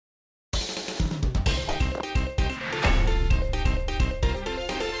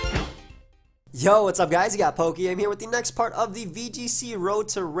Yo, what's up guys? You got Pokey. I'm here with the next part of the VGC Road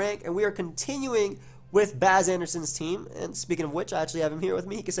to Rank, and we are continuing with Baz Anderson's team. And speaking of which, I actually have him here with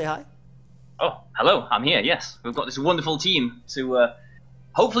me. He can say hi. Oh, hello, I'm here, yes. We've got this wonderful team to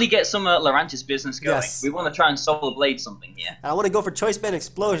hopefully get some Lorantis business going. Yes. We want to try and solo blade something here. And I want to go for Choice Band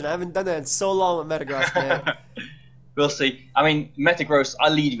Explosion. I haven't done that in so long with Metagross, man. We'll see. I mean, Metagross, I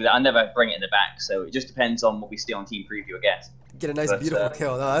lead with it. I never bring it in the back, so it just depends on what we see on Team Preview, I guess. Get a nice, beautiful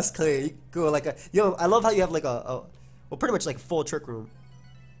kill. No, that's clear. You go like a... Yo, I love how you have like well, pretty much like a full trick room.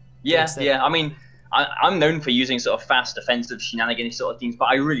 Yeah, yeah. I mean, I'm known for using sort of fast, defensive, shenanigan sort of teams, but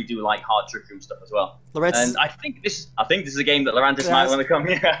I really do like hard trick room stuff as well. Lorantis, and I think this is a game that Lorantis might want to come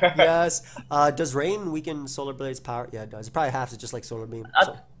here. Yes. Does Rain weaken Solar Blade's power? Yeah, it does. It probably has to, just like Solar Beam.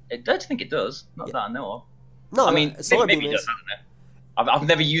 I don't think it does. Not that I know of. No, I mean, Solar maybe Beam it does. I don't know. I've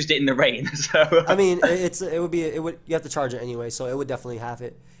never used it in the rain, so. I mean, it would you have to charge it anyway, so it would definitely have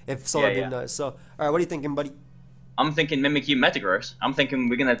it if Solar Beam does. So, all right, what are you thinking, buddy? I'm thinking Mimikyu Metagross. I'm thinking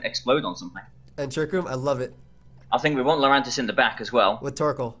we're gonna explode on something. And Trick Room, I love it. I think we want Lorantis in the back as well. With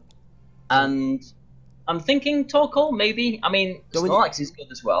Torkoal. And I'm thinking Torkoal, maybe. I mean, SNORLAX is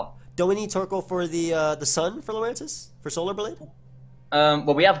good as well. Don't we need Torkoal for the Sun for Lorantis? For Solar Blade?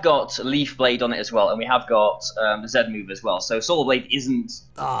 Well, we have got Leaf Blade on it as well, and we have got the Z move as well. So Solar Blade isn't.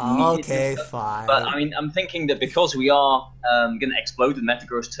 Oh, okay, fine. But I mean, I'm thinking that because we are gonna explode with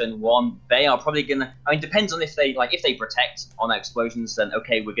Metagross turn 1, they are probably gonna. I mean, depends on if they protect on explosions, then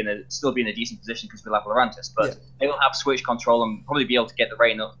okay, we're gonna still be in a decent position because we'll have Lorantis. But they will have switch control and probably be able to get the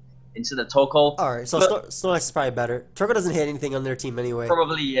rain up into the Torkoal. Alright, so SNORLAX is probably better. Torkoal doesn't hit anything on their team anyway.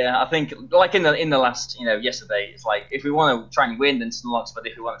 Probably, yeah. I think, like in the last, yesterday, it's like, if we want to try and win, then SNORLAX, but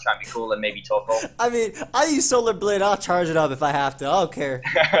if we want to try and be cool, then maybe Torkoal. I mean, I use Solar Blade, I'll charge it up if I have to, I don't care.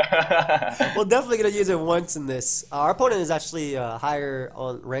 We're definitely going to use it once in this. Our opponent is actually higher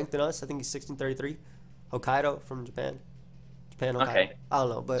on rank than us. I think he's 1633. Hokkaido from Japan. Hokkaido. Okay. I don't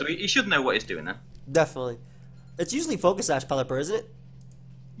know, but... So he should know what he's doing then. Definitely. It's usually Focus Sash Pelipper, isn't it?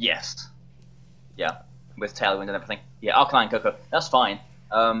 Yes. Yeah, with Tailwind and everything. Yeah, Alkaline Coco, that's fine.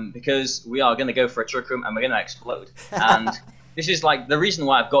 Because we are going to go for a Trick Room and we're going to explode. And this is like, the reason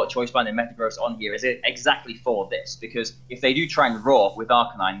why I've got Choice Band and Metagross on here is exactly for this. Because if they do try and Roar with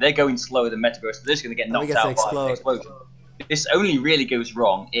Arcanine, they're going slower than Metagross, they're just going to get knocked out by an explosion. This only really goes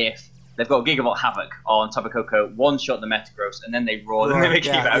wrong if they've got Gigavolt Havoc on Tapu Koko, one-shot the Metagross, and then they Roar the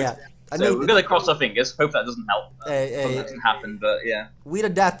Mimikyu out. Yeah. So we're going to cross our fingers. Hope that doesn't help. Hope that doesn't happen, but yeah. We'd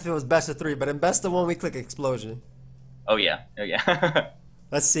adapt if it was best of 3, but in best of 1, we click Explosion. Oh, yeah. Oh, yeah.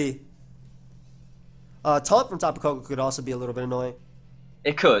 Let's see. Taunt from Tapu Koko could also be a little bit annoying.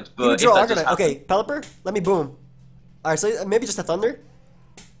 It could, but okay, Pelipper, let me boom. Alright, so maybe just a Thunder?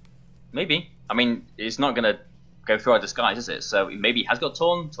 Maybe. I mean, it's not going to go through our disguise, is it? So maybe he has got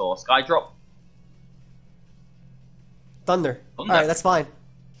Taunt or Sky Drop. Thunder. Alright, that's fine.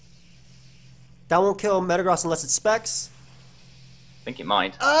 That won't kill Metagross unless it specs. I think it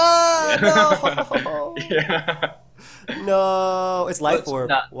might. No! Yeah. No, it's Life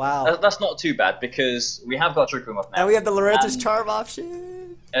Orb. Wow. That's not too bad because we have got Trick Room up now. And we have the Lorantis Charm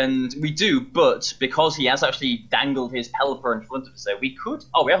option. And we do, but because he has actually dangled his Pelipper in front of us, so we could.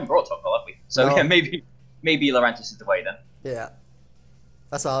 Oh, we haven't brought Torkoal, have we? So yeah, maybe Lorantis is the way then. Yeah,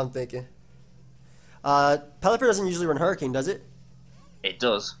 that's all I'm thinking. Pelipper doesn't usually run Hurricane, does it? It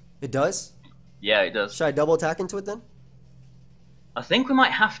does. It does? Yeah, it does. Should I double attack into it then? I think we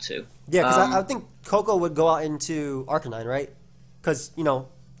might have to. Yeah, because I think Coco would go out into Arcanine, right? Because,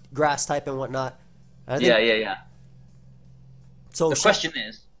 grass type and whatnot. Yeah. So the question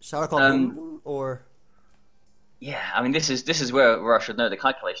is... Shadow Claw or... Yeah, I mean, this is where I should know the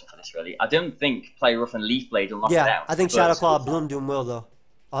calculation for this, really. I don't think Play Rough and Leaf Blade will knock it out. Yeah, I think Shadow Claw Bloom Doom will, though.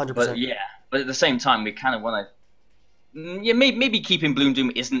 100%. But at the same time, we kind of want to... Yeah, maybe keeping Bloom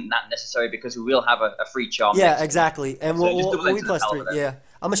Doom isn't that necessary because we will have a free charm. Yeah, exactly, and we'll plus 3. Yeah,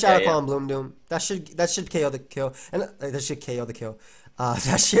 I'm a Shadow Claw on Bloom Doom. That should KO the kill, and that should KO the kill.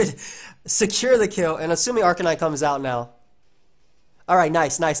 That should secure the kill. And assuming Arcanine comes out now. All right,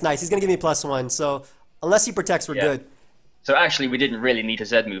 nice. He's gonna give me +1. So unless he protects, we're good. So actually, we didn't really need a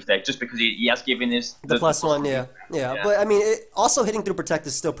Z move there, just because he has given his the +1. Yeah. But I mean, also hitting through protect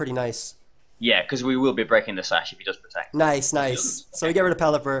is still pretty nice. Yeah, because we will be breaking the sash if he does protect. Nice. So we get rid of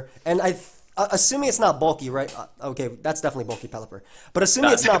Pelipper, and assuming it's not bulky, right? Okay, that's definitely bulky Pelipper. But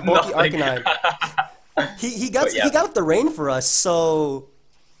assuming it's not bulky Arcanine, he got up the rain for us, so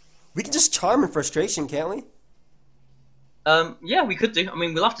we can just charm in frustration, can't we? Yeah, we could do. I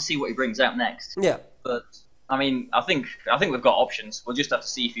mean, we'll have to see what he brings out next. Yeah. But I mean, I think we've got options. We'll just have to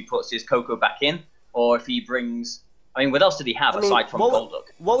see if he puts his Coco back in, or if he brings I mean, what else did he have aside from Golduck?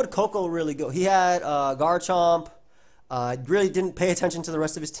 What would Coco really go? He had Garchomp. Really didn't pay attention to the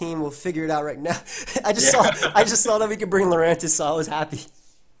rest of his team. We'll figure it out right now. I just saw that we could bring Lurantis, so I was happy.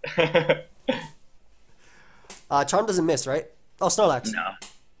 Charm doesn't miss, right? Oh, Snorlax.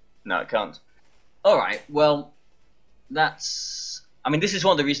 No, it can't. All right, well, that's. I mean, this is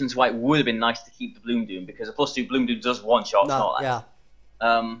one of the reasons why it would have been nice to keep the Bloom Doom, because a +2 Bloom Doom does one-shot Snorlax. Yeah.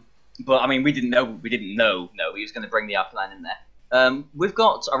 But I mean, we didn't know he was going to bring the Arcanine in there. We've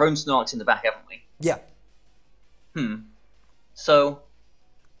got our own Snorlax in the back, haven't we? Yeah. So.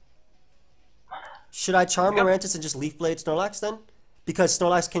 Should I Charm Lurantis and just Leaf Blade Snorlax then? Because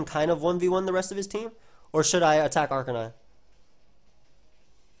Snorlax can kind of 1v1 the rest of his team? Or should I attack Arcanine?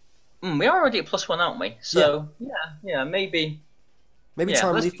 We are already at +1, aren't we? So, yeah, maybe. Maybe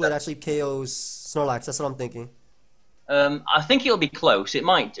Charm Leaf Blade actually KOs Snorlax. That's what I'm thinking. I think it'll be close. It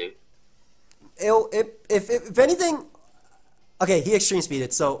might do. If anything... Okay, he Extreme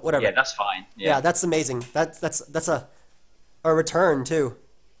Speeded, so whatever. Yeah, that's fine. Yeah, that's amazing. That's a return, too.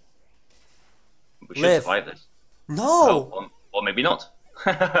 We should survive this. No! Oh, or maybe not.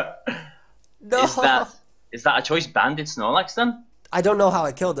 No! Is that a Choice Banded Snorlax, then? I don't know how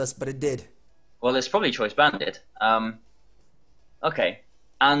it killed us, but it did. Well, it's probably Choice Banded. Okay.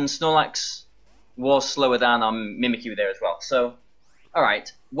 And Snorlax was slower than Mimikyu there as well. So,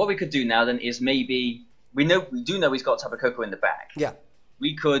 alright. What we could do now, then, is maybe... We do know he's got Tapu Koko in the back. Yeah.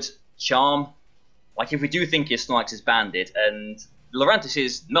 We could Charm... Like, if we do think his Snorlax is Banded, and Lurantis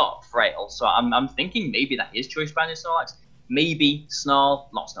is not frail, so I'm thinking maybe that is Choice Banded Snorlax. Maybe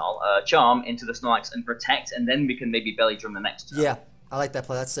Charm into the Snorlax and Protect, and then we can maybe Belly Drum the next turn. Yeah, I like that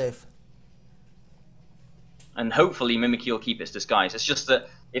play. That's safe. And hopefully Mimikyu will keep its Disguise. It's just that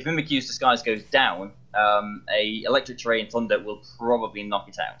if Mimikyu's Disguise goes down, a Electric Terrain Thunder will probably knock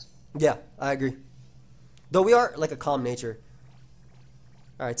it out. Yeah, I agree. Though we are like a calm nature.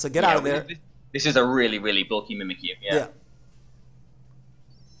 Alright, so get out of there. This is a really, really bulky Mimikyu. Yeah.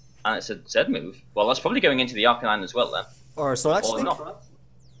 And it's a Z move. Well, that's probably going into the Arcanine as well, then. Or Snorlax? Or not.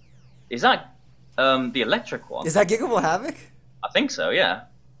 Is that the electric one? Is that Gigamon Havoc? I think so, yeah.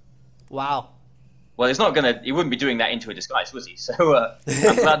 Wow. Well, it's not gonna. He wouldn't be doing that into a disguise, was he? So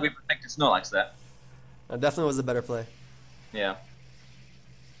I'm glad we protected Snorlax there. That definitely was a better play. Yeah.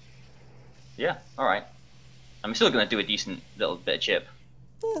 Yeah. All right. I'm still gonna do a decent little bit of chip.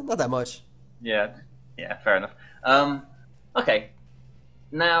 Not that much. Yeah. Yeah. Fair enough. Okay.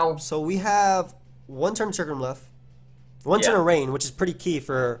 Now. So we have one turn Trick Room left. One turn of Rain, which is pretty key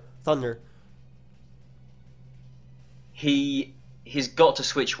for Thunder. He's got to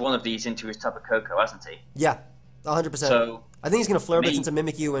switch one of these into his Tapu Koko, hasn't he? Yeah, 100%. So I think he's gonna Flare Blitz into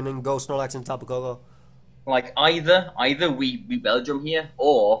Mimikyu and then go Snorlax into Tapu Koko. Like either we Belly Drum here,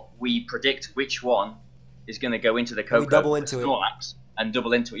 or we predict which one is gonna go into the Koko. We double into Snorlax and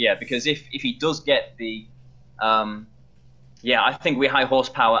double into it. Yeah, because if he does get the, I think we High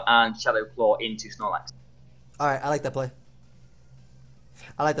Horsepower and Shadow Claw into Snorlax. All right, I like that play.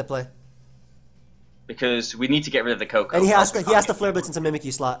 Because we need to get rid of the Koko. And he has to Flare Blitz into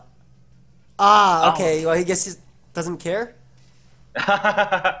Mimikyu slot. Ah, okay. Well, I guess he doesn't care.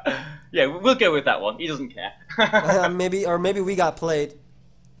 Yeah, we'll go with that one. He doesn't care. maybe we got played.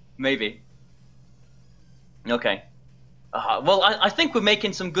 Maybe. Okay. Well, I think we're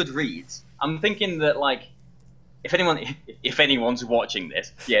making some good reads. I'm thinking that, like, if anyone's watching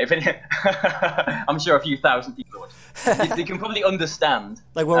this, I'm sure a few thousand people are watching. They can probably understand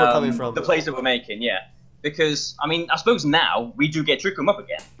like where we're coming from, the plays that we're making. Yeah, because I mean, I suppose now we do get Trick Room up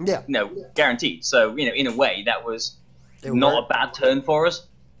again. Yeah, guaranteed. So in a way, that was not a bad turn for us.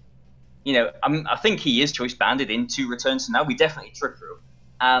 I think he is Choice Banded into return. So now we definitely Trick Room,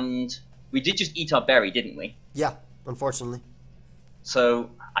 and we did just eat our berry, didn't we? Yeah, unfortunately. So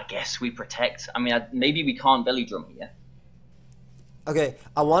I guess we protect. I mean, maybe we can't Belly Drum here. Okay,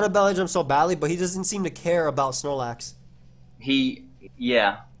 I want to Belly Drum so badly, but he doesn't seem to care about Snorlax.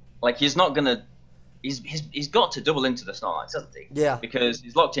 Like he's not gonna. He's got to double into the Snorlax, hasn't he? Yeah. Because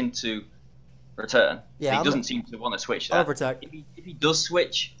he's locked into return. Yeah. He doesn't seem to want to switch that. I'll protect. If he does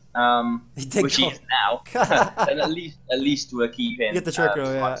switch, which he is now, then at least we're keeping. Get the Trick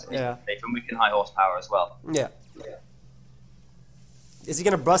Room, yeah. And we can High Horsepower as well. Yeah. Is he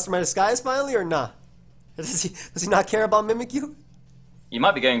gonna bust my Disguise finally or not? Does he not care about Mimikyu? You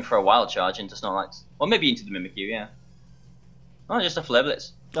might be going for a Wild Charge into Snorlax, or maybe into the Mimikyu. Yeah. Oh, just a Flare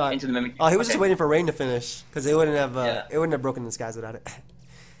Blitz into the Mimikyu. Oh, he was just waiting for Rain to finish because it wouldn't have broken the Disguise without it.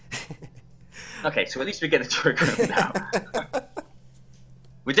 Okay, so at least we get the Trick Room now.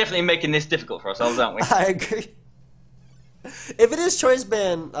 We're definitely making this difficult for ourselves, aren't we? I agree. If it is Choice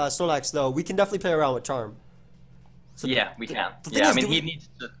Band Snorlax, though, we can definitely play around with Charm. So yeah, we can. the Yeah, is, I mean, he needs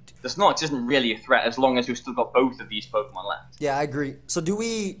to... The Snorlax isn't really a threat as long as we've still got both of these Pokemon left. Yeah, I agree. So do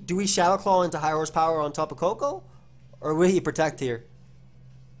we Shadow Claw into high horsepower on top of Coco? Or will he protect here?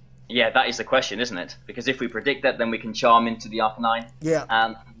 Yeah, that is the question, isn't it? Because if we predict that, then we can Charm into the Arcanine. Yeah.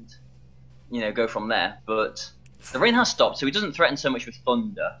 And, you know, go from there. But the rain has stopped, so he doesn't threaten so much with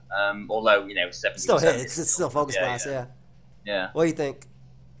Thunder. Although, you know, 70%. Still hits. It's still Focus Blast, yeah. Yeah. What do you think?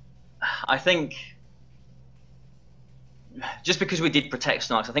 I think... Just because we did protect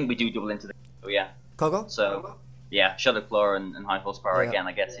Snorlax, I think we do double into the... Oh, yeah. Coco? So, yeah, Shadow Claw and high horsepower again,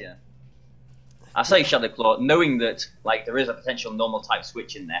 I guess, yeah. I say Shadow Claw, knowing that like there is a potential normal type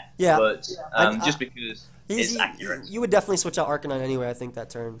switch in there. Yeah. But just because it's accurate. You would definitely switch out Arcanine anyway, I think, that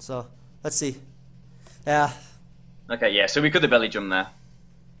turn. So, let's see. Yeah. Okay, yeah, so we could have belly jumped there.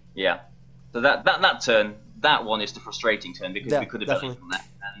 Yeah. So that turn, that one is the frustrating turn because we could have belly jumped there.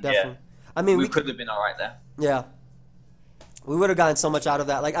 And, definitely. Yeah, I mean, we could have been alright there. Yeah. We would have gotten so much out of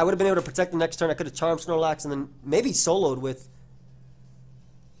that. Like, I would have been able to protect the next turn. I could have charmed Snorlax and then maybe soloed with...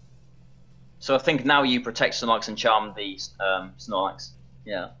 So I think now you protect Snorlax and charm the Snorlax.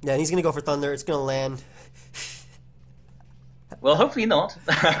 Yeah. Yeah, and he's going to go for Thunder. It's going to land. Well, hopefully not.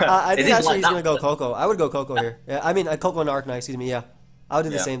 I think actually he's going to go Coco. I would go Coco here. Yeah, I mean, Coco and Arcanine, excuse me, yeah. I would do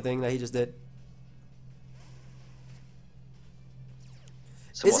the same thing that he just did.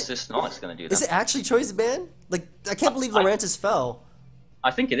 So what's this Snorlax going to do then? Is it actually Choice Band? Like, I can't believe Lurantis fell. I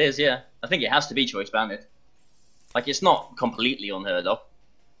think it is, yeah. I think it has to be Choice Banded. Like, it's not completely unheard of.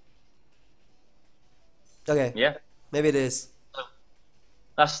 Okay. Yeah. Maybe it is.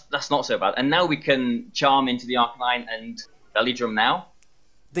 That's not so bad. And now we can Charm into the Arcanine and Belly Drum now.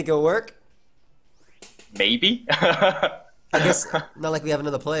 Think it'll work? Maybe. I guess not like we have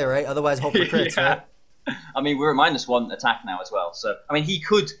another player, right? Otherwise, hope for crits, right? I mean, we're at -1 attack now as well. So, I mean, he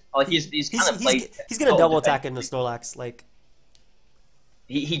could... Like, he's kind of played... He's going to double attack into Snorlax, like...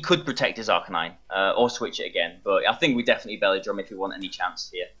 He could protect his Arcanine, or switch it again, but I think we definitely Belly Drum if we want any chance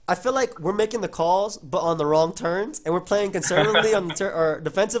here. I feel like we're making the calls, but on the wrong turns, and we're playing conservatively on the or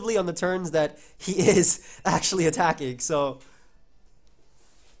defensively on the turns that he is actually attacking. So,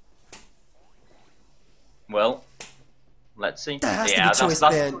 well, let's see. That has to be Choice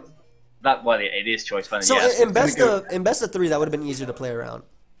Band. Well, it is Choice Band. So yeah, in best of 3, that would have been easier to play around.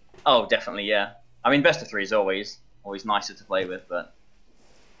 Oh, definitely, yeah. I mean, best of 3 is always nicer to play with, but.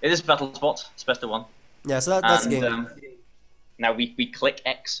 It is Battle Spot. It's best of 1. Yeah, so that's the game. Now we click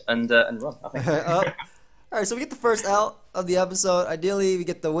X and run, I think. Alright, so we get the first out of the episode. Ideally, we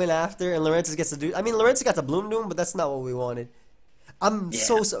get the win after, and Lurantis gets to do... I mean, Lurantis got to Bloom Doom, but that's not what we wanted.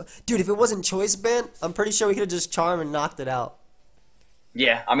 Dude, if it wasn't Choice Band, I'm pretty sure we could have just Charmed and knocked it out.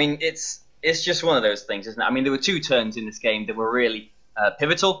 Yeah, I mean, it's just one of those things, isn't it? I mean, there were 2 turns in this game that were really...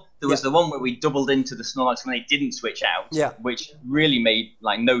 pivotal. There was the one where we doubled into the Snorlax when they didn't switch out, which really made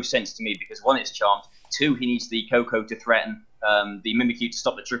like no sense to me because 1, it's charmed. 2, he needs the Coco to threaten the Mimikyu to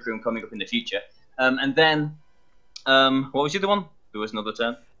stop the Trick Room coming up in the future. And then, what was the other one? There was another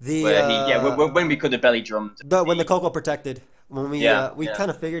turn when we could have belly drummed. When the Coco protected, when we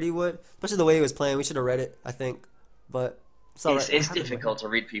kind of figured he would, especially the way he was playing. We should have read it, I think, but it's difficult to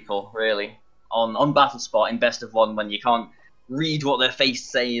read people really on Battle Spot in best of 1 when you can't read what their face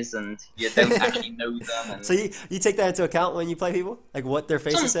says and you don't actually know them. And... So you take that into account when you play people? Like what their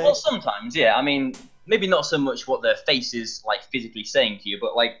face is saying? Well, sometimes, yeah. I mean, maybe not so much what their face is like physically saying to you,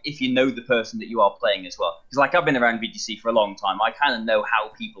 but like if you know the person that you are playing as well. Because like I've been around VGC for a long time, I kind of know how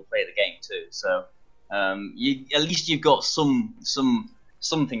people play the game too. So at least you've got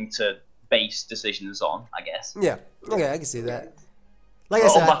something to base decisions on, I guess. Yeah. Okay, I can see that. Like I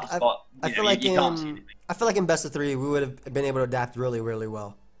said, I feel like in best of 3 we would have been able to adapt really, really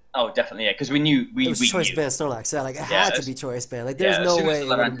well. Oh, definitely, yeah, because we knew it was Choice Band Snorlax. Yeah, like it had to be Choice Band. Like there's no way it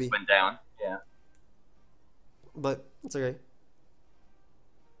wouldn't be. Went down. Yeah. But it's okay.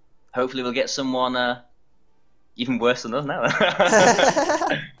 Hopefully, we'll get someone even worse than us now.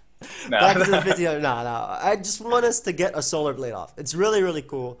 Back to the 50. No. I just want us to get a Solar Blade off. It's really, really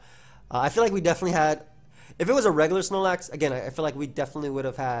cool. I feel like we definitely had. If it was a regular Snorlax, again, I feel like we definitely would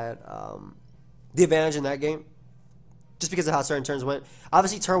have had the advantage in that game, just because of how certain turns went.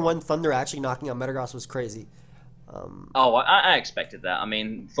 Obviously, turn 1 Thunder actually knocking out Metagross was crazy. I expected that. I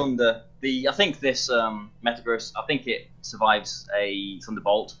mean, Thunder. I think this Metagross. I think it survives a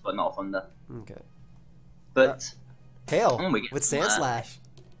Thunderbolt, but not a Thunder. Okay. But Hail with Sand Slash.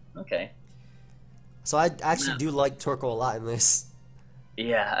 Okay. So I actually do like Torkoal a lot in this.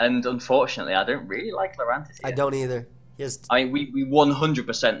 Yeah, and unfortunately, I don't really like Lurantis here. I don't either. I mean, we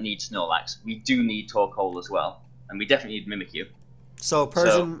 100% need Snorlax. We do need Torkoal as well, and we definitely need Mimikyu. So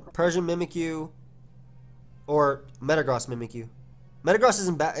Persian Mimikyu. Or Metagross Mimikyu. Metagross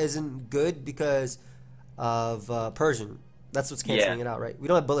isn't good because of Persian. That's what's canceling it out, right? We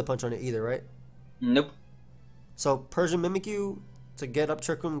don't have Bullet Punch on it either, right? Nope. So Persian Mimikyu to get up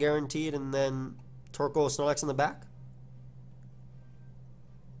Trick Room guaranteed, and then Torkoal Snorlax in the back.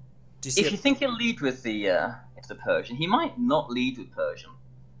 Do you see if you think he'll lead with the Persian, he might not lead with Persian.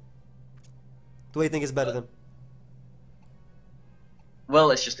 What do you think is better than?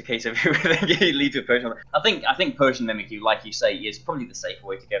 Well, it's just a case of who he leads with Persian. I think Persian Mimikyu, like you say, is probably the safer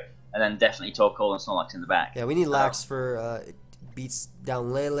way to go, and then definitely Torkoal and Snorlax in the back. Yeah, we need Lax for it beats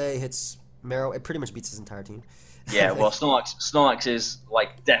down Lele, hits Marrow. It pretty much beats his entire team. Yeah, well, Snorlax is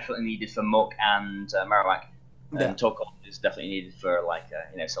like definitely needed for Muck and Marowak, and Torkoal is definitely needed for like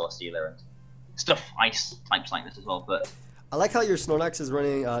Celesteela and stuff, ice types like this as well. But I like how your Snorlax is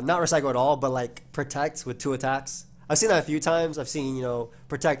running not Recycle at all, but like Protect with 2 attacks. I've seen that a few times. I've seen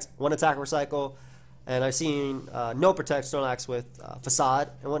Protect 1 attack Recycle, and I've seen no Protect Snorlax with Facade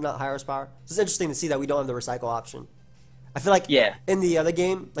and whatnot, high horsepower. So it's interesting to see that we don't have the Recycle option. I feel like in the other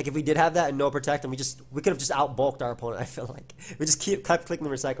game, like if we did have that and no Protect, and we could have just outbulked our opponent. I feel like we just kept clicking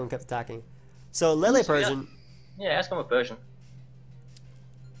the Recycle and kept attacking. So Lele Persian. Yeah, let's go with Persian.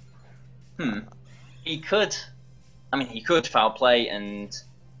 He could foul play and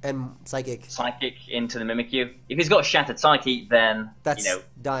Psychic into the Mimikyu. If he's got Shattered Psyche, then that's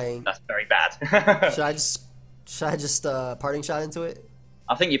dying. That's very bad. should I just parting shot into it?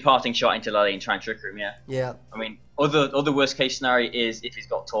 I think you're parting shot into Lele and try and Trick Room. Yeah. Yeah. I mean, other worst case scenario is if he's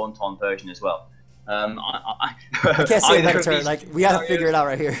got Torn Persian as well. I can't see a better turn. Like we gotta figure it out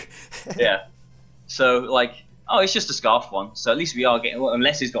right here. Yeah. So like, it's just a Scarf one. So at least we are getting. Well,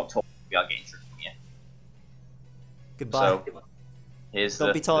 unless he's got Torn, we are getting Trick Room. Yeah. Goodbye. So,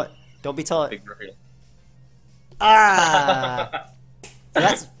 Don't be taunt. Don't be taunt. Big reveal.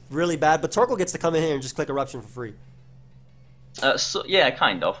 That's really bad. But Torkoal gets to come in here and just click Eruption for free. Yeah,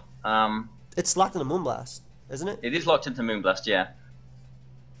 kind of. It's locked into Moonblast, isn't it? It is locked into Moonblast, yeah.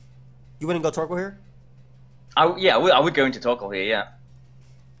 You wouldn't go Torkoal here? I would go into Torkoal here, yeah.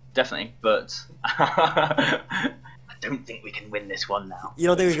 Definitely, but I don't think we can win this one now. You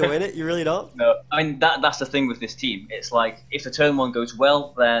don't think we can win it? You really don't? No. I mean, that's the thing with this team. It's like, if the turn 1 goes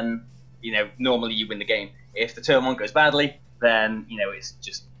well, then, normally you win the game. If the turn 1 goes badly, then, it's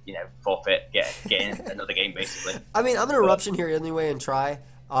just, forfeit, get in another game, basically. I mean, I'm an Eruption here anyway and try.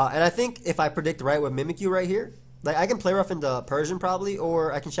 And I think if I predict right with Mimikyu right here, like I can Play Rough into Persian probably,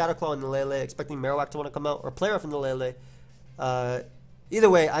 or I can Shadow Claw into Lele, expecting Marowak to want to come out, or Play Rough into Lele. Either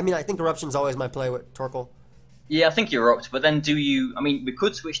way, I mean, I think Eruption's always my play with Torkoal. Yeah, I think you're up, but then we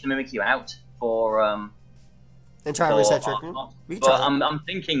could switch the Mimikyu out for and try to reset Trick Room. But I'm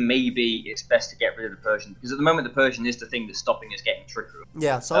thinking maybe it's best to get rid of the Persian, because at the moment the Persian is the thing that's stopping us getting Trick Room.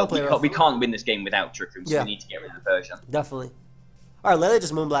 Yeah, so I'll play we can't win this game without Trick Room, so we need to get rid of the Persian. Definitely. Alright, Lele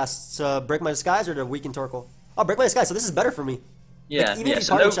just Moonblasts Break My Disguise or to weaken Torkoal? Oh, Break My Disguise, so this is better for me. Yeah, like, even if he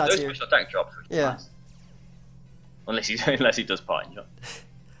so parting shots here. special attack drops, which is nice. Unless he does parting shot.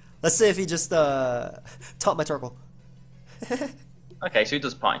 Let's see if he just taunt my Torkoal. Okay, so he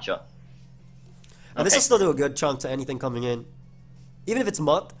does parting shot. Okay. This will still do a good chunk to anything coming in. Even if it's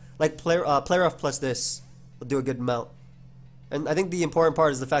Muck, like Play Rough plus this will do a good amount. And I think the important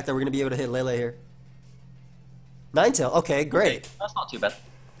part is the fact that we're going to be able to hit Lele here. Ninetale, okay, great. Okay, that's not too bad.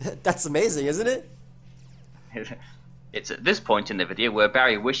 That's amazing, isn't it? It's at this point in the video where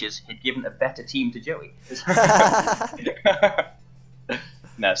Barry wishes he'd given a better team to Joey.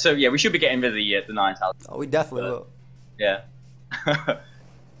 No, so yeah, we should be getting rid of the Ninetale. Oh, we definitely will. Yeah.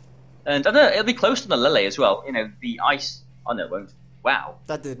 And I don't know, it'll be close to the Lele as well. The ice. Oh no, it won't. Wow.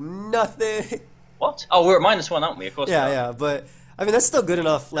 That did nothing. What? Oh, we're at -1, aren't we? Of course. Yeah, but I mean that's still good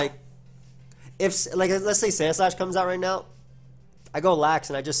enough. Like, if let's say Sandslash comes out right now, I go Lax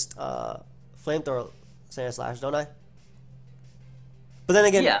and I just Flamethrower Sandslash, don't I? But then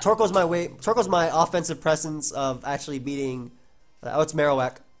again, Torkoal's my way. Torkoal's my offensive presence of actually beating. It's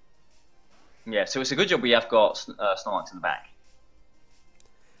Marowak. Yeah, so it's a good job we have got Snorlax in the back.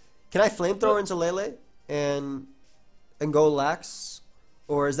 Can I Flamethrower into Lele and go Lax,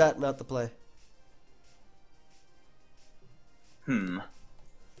 or is that not the play?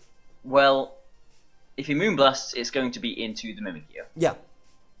 Well, if he Moonblasts, it's going to be into the Mimikyu. Yeah.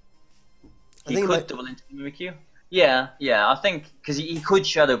 He could double into the Mimikyu. Yeah, I think because he could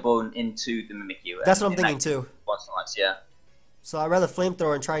Shadow Bone into the Mimikyu. That's what I'm thinking too. Snorlax, yeah. So I'd rather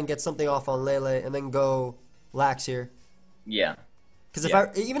Flamethrower and try and get something off on Lele and then go Lax here. Yeah. Because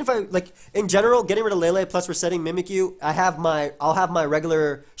even if I like in general, getting rid of Lele plus resetting Mimikyu, I'll have my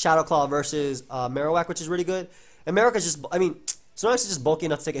regular Shadow Claw versus Marowak, which is really good. And Marowak is just, I mean, Snorlax is just bulky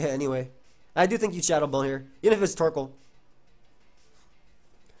enough to take a hit anyway. I do think you Shadow Ball here, even if it's Torkoal.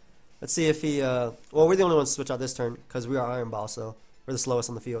 Let's see if he. Well, we're the only ones to switch out this turn because we are Iron Ball, so we're the slowest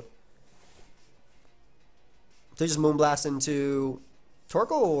on the field. So you just Moonblast into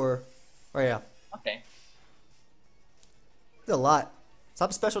Torkoal, or yeah. Okay. Did a lot.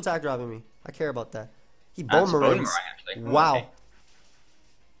 Stop special attack dropping me. I care about that. He Bone Meringues. Actually. Wow. Okay.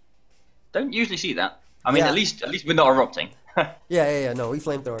 Don't usually see that. I mean, at least we're not erupting. Yeah. No, we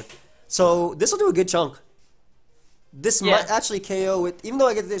flamethrower. So this will do a good chunk. This might actually KO with, even though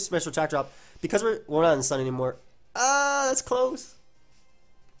I get this special attack drop, because we're not in the sun anymore. That's close.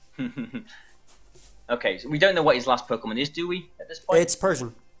 Okay, so we don't know what his last Pokemon is, do we? At this point, it's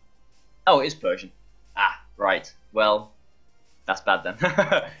Persian. Oh, it is Persian. Right. Well, that's bad then,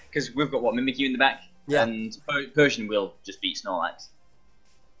 because we've got what, Mimikyu in the back, and Persian will just beat Snorlax.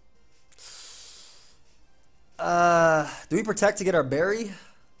 Do we protect to get our berry?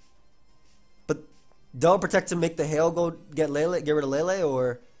 But don't protect to make the hail go get rid of Lele,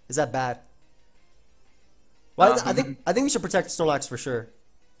 or is that bad? Well, I think we should protect Snorlax for sure.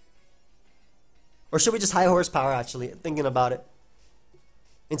 Or should we just high horsepower actually? Thinking about it,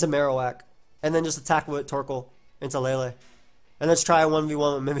 into Marowak, and then just attack with Torkoal into Lele, and let's try a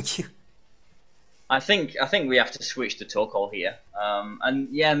 1v1 with Mimikyu. I think we have to switch to Torkoal here, and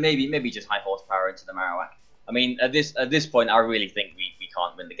yeah, maybe just high horsepower into the Marowak. I mean, at this point, I really think we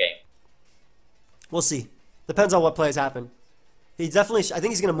can't win the game. We'll see. Depends on what plays happen. He definitely. I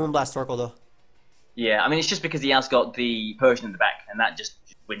think he's gonna Moonblast Torkoal though. Yeah, I mean, it's just because he has got the Persian in the back, and that just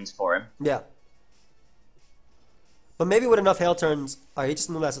wins for him. Yeah. But maybe with enough hail turns, alright, he just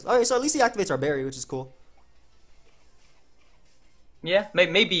Moonblasts. Alright, so at least he activates our berry, which is cool. Yeah,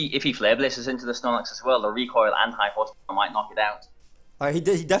 maybe if he Flare Blitzes into the Snorlax as well, the recoil and high horsepower might knock it out. Alright, he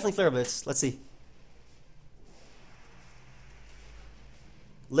definitely Flare Blitz. Let's see.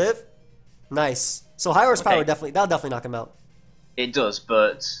 Live. Nice. So high horsepower that'll definitely knock him out. It does,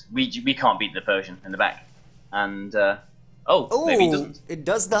 but we can't beat the Persian in the back. And maybe it doesn't. It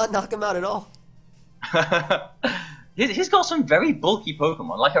does not knock him out at all. He's got some very bulky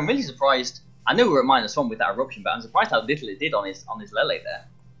Pokemon. Like, I'm really surprised. I know we're at -1 with that eruption, but I'm surprised how little it did on his Lele there.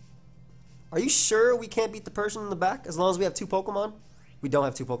 Are you sure we can't beat the Persian in the back as long as we have 2 Pokemon? We don't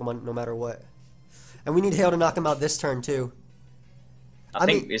have 2 Pokemon no matter what. And we need Hail to knock him out this turn too. I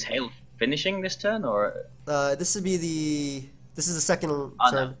mean, is Hail finishing this turn, or this is the second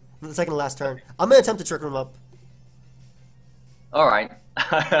turn. No. The second to last turn. I'm gonna attempt to trick him up. Alright.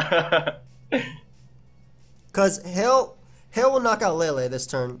 Cause Hail will knock out Lele this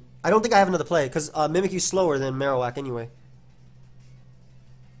turn. I don't think I have another play, because Mimikyu's slower than Marowak anyway.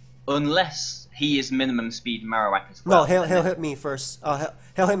 Unless he is minimum speed Marowak as well. No, Hail hit me first.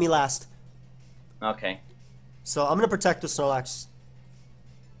 Hail hit me last. Okay. So I'm going to protect with Snorlax.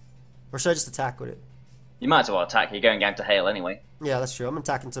 Or should I just attack with it? You might as well attack. You're going down to Hail anyway. Yeah, that's true. I'm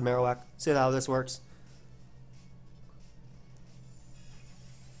attacking to Marowak. See how this works.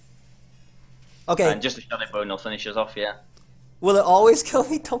 Okay. And just a Shadow Bone will finish us off, yeah. Will it always kill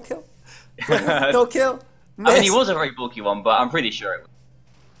me? Don't kill. Don't kill. Miss. I mean, he was a very bulky one, but I'm pretty sure it was.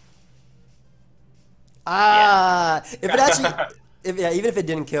 If it actually, even if it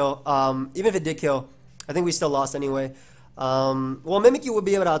didn't kill, even if it did kill, I think we still lost anyway. Well, Mimikyu would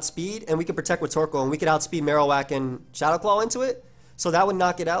be able to outspeed, and we could protect with Torkoal, and we could outspeed Marowak and Shadow Claw into it, so that would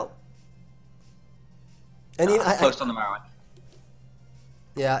knock it out. And close on the Marowak.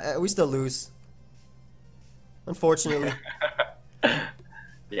 Yeah, we still lose. Unfortunately.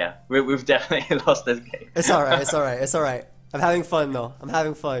 Yeah, we've definitely lost this game. It's alright, it's alright, it's alright. I'm having fun though. I'm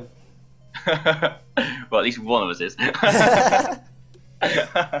having fun. Well, at least one of us is.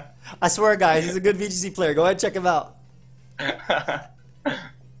 I swear, guys, he's a good VGC player. Go ahead and check him out.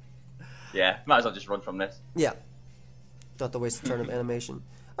 Yeah, might as well just run from this. Yeah. Don't have to waste a turn of animation.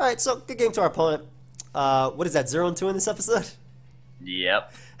 Alright, so good game to our opponent. What is that, 0-2 in this episode?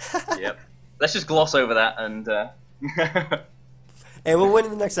 Yep. Yep. Let's just gloss over that and... Hey, we'll win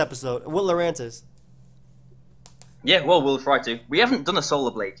in the next episode. What Lorantis? Yeah, well, we'll try to. We haven't done a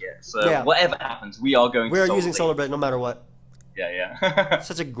Solar Blade yet, so whatever happens, we are going to We're using Solar Blade no matter what. Yeah.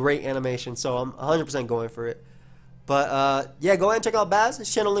 Such a great animation, so I'm 100% going for it. But, yeah, go ahead and check out Baz.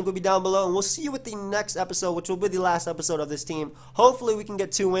 His channel link will be down below, and we'll see you with the next episode, which will be the last episode of this team. Hopefully we can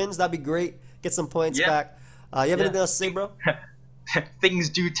get 2 wins. That'd be great. Get some points back. You have anything else to say, bro? Things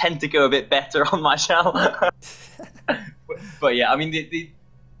do tend to go a bit better on my channel. But yeah, I mean,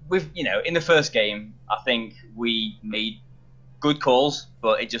 in the first game, I think we made good calls,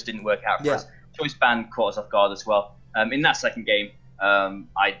 but it just didn't work out for us. Choice Band caught us off guard as well. In that second game,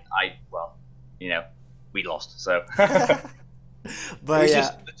 we lost. So But was yeah,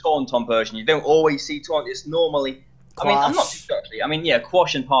 just the taunt on Persian. You don't always see taunt. It's normally. I mean, I'm not too Quash. sure actually. I mean, yeah,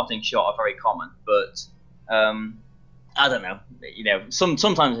 quash and parting shot are very common, but I don't know. You know,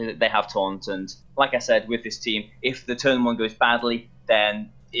 sometimes they have taunt, and like I said, with this team, if the turn one goes badly, then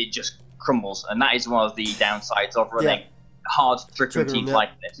it just crumbles, and that is one of the downsides of running hard trick room teams like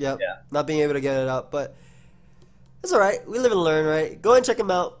this. Yep. Yeah, Not being able to get it up, but it's all right. We live and learn, right? Go and check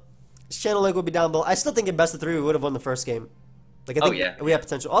him out. His channel link will be down below. I still think in best of 3 we would have won the first game. Like I think we have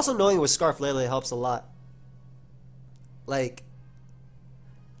potential. Also, knowing it was Scarf Lele helps a lot. Like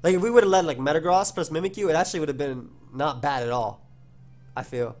if we would have let like Metagross plus Mimikyu, it actually would have been not bad at all. I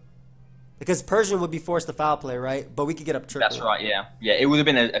feel. Because Persian would be forced to foul play, right? But we could get up triple. that's right. Yeah, yeah. It would have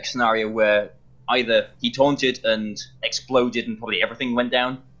been a scenario where either he taunted and exploded and probably everything went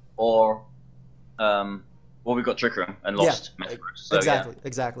down, or we got Trick Room and lost Metagross. So,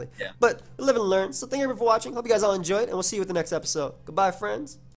 exactly. Yeah. But live and learn. So thank you everyone for watching. Hope you guys all enjoyed, and we'll see you with the next episode. Goodbye,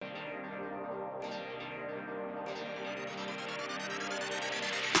 friends.